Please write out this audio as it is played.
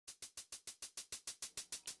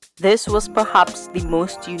This was perhaps the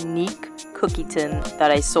most unique cookie tin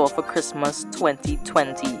that I saw for Christmas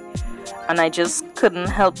 2020, and I just couldn't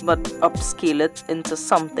help but upscale it into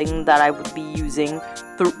something that I would be using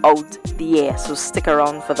throughout the year, so stick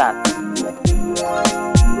around for that.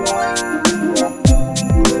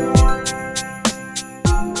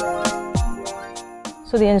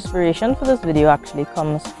 So the inspiration for this video actually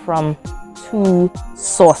comes from two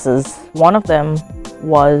sources. One of them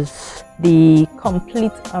was the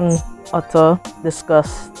complete and utter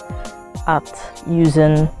disgust at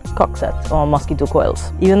using cocksets or mosquito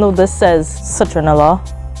coils. Even though this says citronella,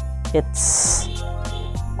 it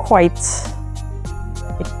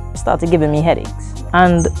started giving me headaches.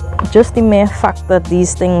 And just the mere fact that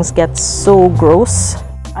these things get so gross,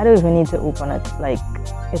 I don't even need to open it. Like,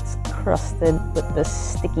 it's crusted with this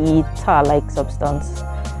sticky tar-like substance,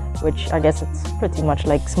 which I guess it's pretty much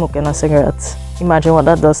like smoking a cigarette. Imagine what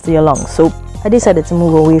that does to your lungs. So I decided to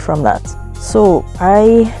move away from that. So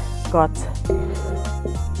I got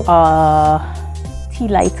a tea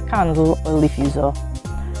light candle oil diffuser,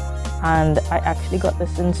 and I actually got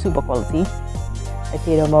this in super quality. I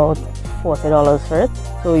paid about $40 for it.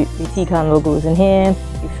 So the tea candle goes in here,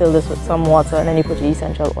 you fill this with some water, and then you put your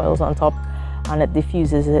essential oils on top, and it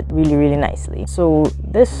diffuses it really nicely. So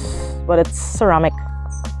this, but it's ceramic.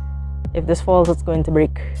 If this falls, it's going to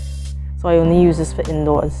break. So I only use this for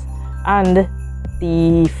indoors. And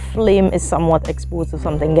the flame is somewhat exposed if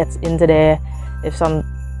something gets into there, if some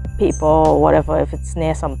paper or whatever, if it's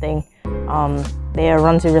near something, there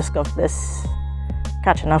runs the risk of this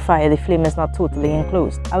catching a fire. The flame is not totally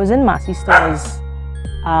enclosed. I was in Massy stores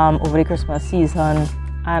over the Christmas season,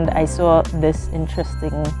 and I saw this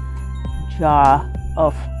interesting jar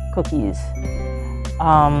of cookies.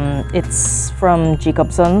 It's from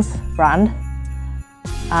Jacobsens brand,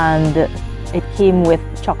 and it came with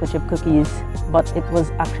chocolate chip cookies, but it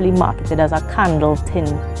was actually marketed as a candle tin.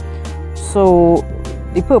 So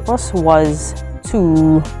the purpose was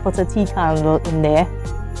to put a tea candle in there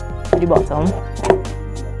at the bottom,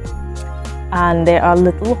 and there are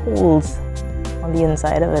little holes on the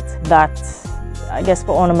inside of it that, I guess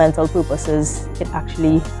for ornamental purposes, it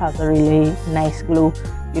actually has a really nice glow.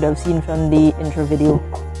 You'd have seen from the intro video.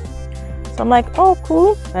 So I'm like, oh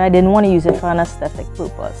cool, but I didn't want to use it for an aesthetic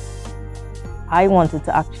purpose. I wanted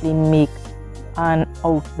to actually make an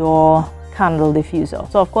outdoor candle diffuser.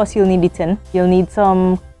 So of course you'll need the tin, you'll need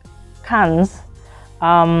some cans.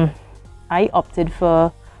 I opted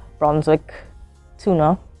for Brunswick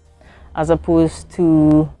tuna as opposed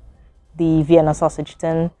to the Vienna sausage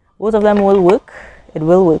tin. Both of them will work, it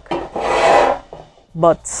will work,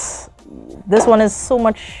 but this one is so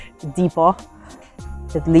much deeper.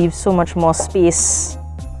 It leaves so much more space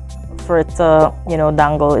for it to, you know,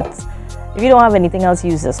 dangle. If you don't have anything else,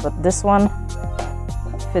 use this, but this one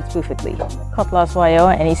fits perfectly. Cutlass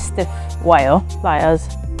wire, any stiff wire, pliers,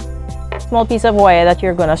 small piece of wire that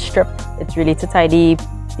you're gonna strip. It's really to tie the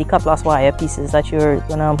cutlass wire pieces that you're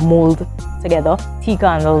gonna mold together. Tea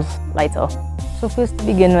candles, lighter. So first, to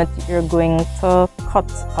begin with, you're going to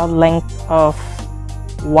cut a length of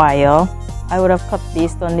wire. I would have cut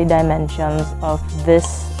based on the dimensions of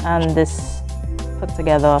this and this put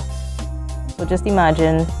together. So just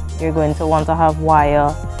imagine you're going to want to have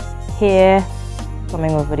wire here,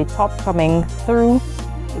 coming over the top, coming through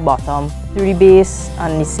the bottom, through the base,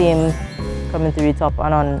 and the same coming through the top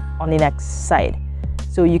and on the next side.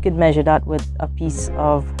 So you could measure that with a piece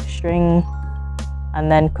of string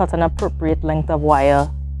and then cut an appropriate length of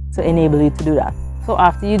wire to enable you to do that. So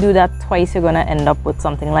after you do that twice, you're going to end up with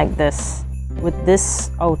something like this, with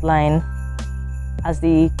this outline as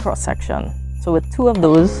the cross section. So with two of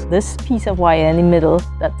those, this piece of wire in the middle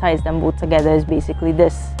that ties them both together is basically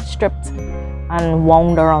this, stripped and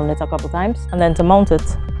wound around it a couple times. And then to mount it,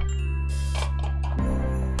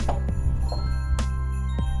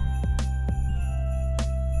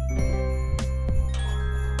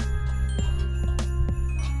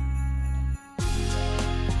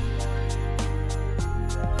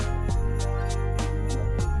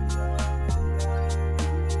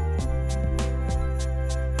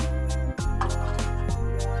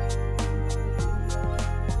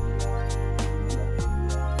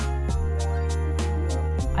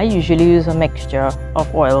 I usually use a mixture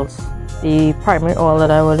of oils. The primary oil that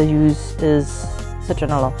I will use is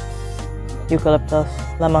citronella, eucalyptus,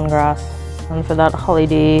 lemongrass, and for that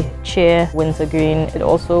holiday cheer, wintergreen. It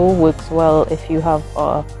also works well if you have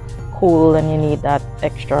a cold and you need that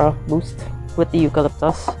extra boost with the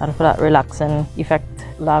eucalyptus, and for that relaxing effect,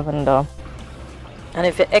 lavender. And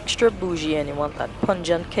if you're extra bougie and you want that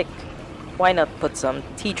pungent kick, why not put some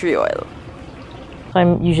tea tree oil? So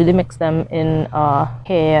I usually mix them in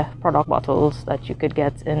hair product bottles that you could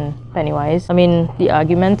get in Pennywise. I mean, the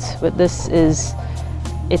argument with this is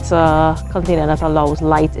it's a container that allows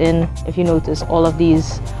light in. If you notice, all of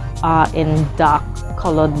these are in dark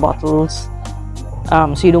colored bottles.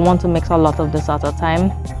 So you don't want to mix a lot of this at a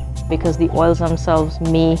time because the oils themselves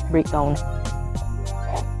may break down.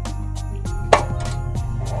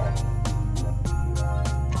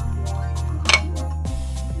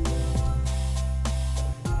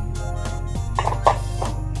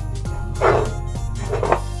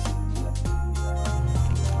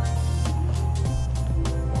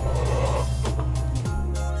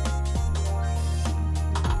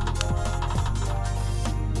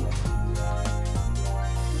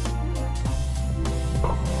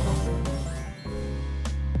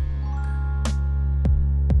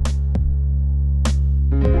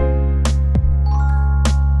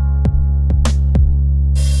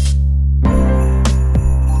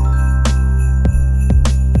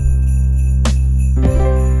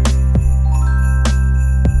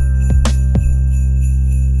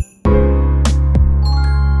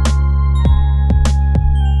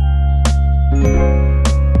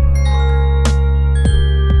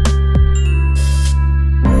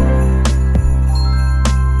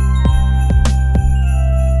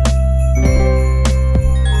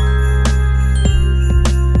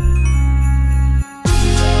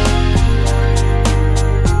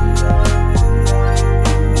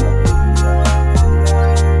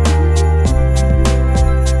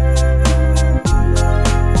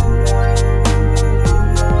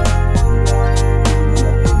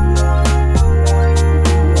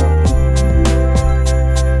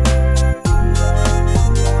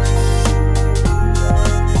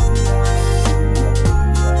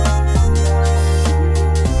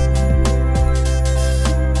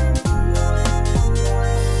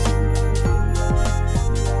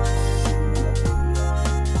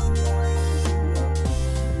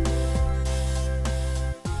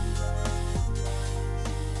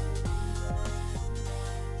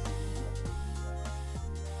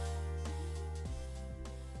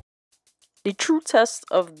 The true test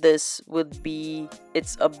of this would be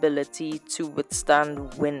its ability to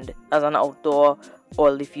withstand wind as an outdoor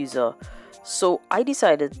oil diffuser. So I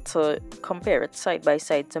decided to compare it side by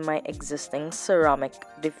side to my existing ceramic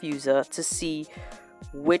diffuser to see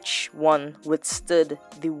which one withstood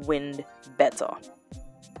the wind better.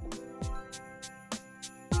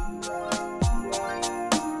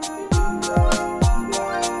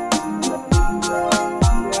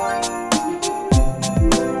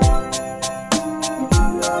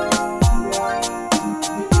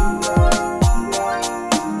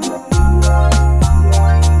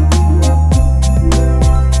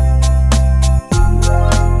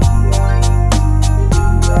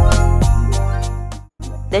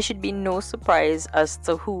 There should be no surprise as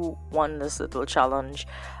to who won this little challenge,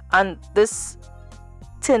 and this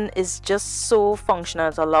tin is just so functional.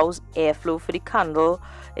 It allows airflow for the candle.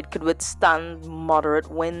 It could withstand moderate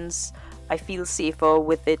winds. I feel safer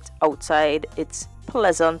with it outside. It's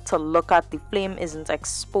pleasant to look at. The flame isn't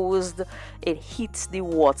exposed. It heats the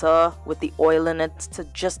water with the oil in it to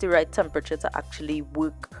just the right temperature to actually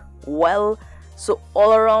work well. So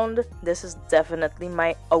all around, this is definitely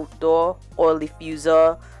my outdoor oil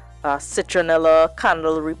diffuser, citronella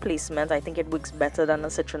candle replacement. I think it works better than a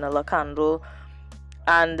citronella candle.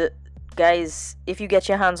 And guys, if you get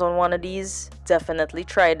your hands on one of these, definitely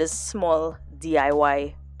try this small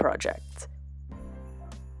DIY project.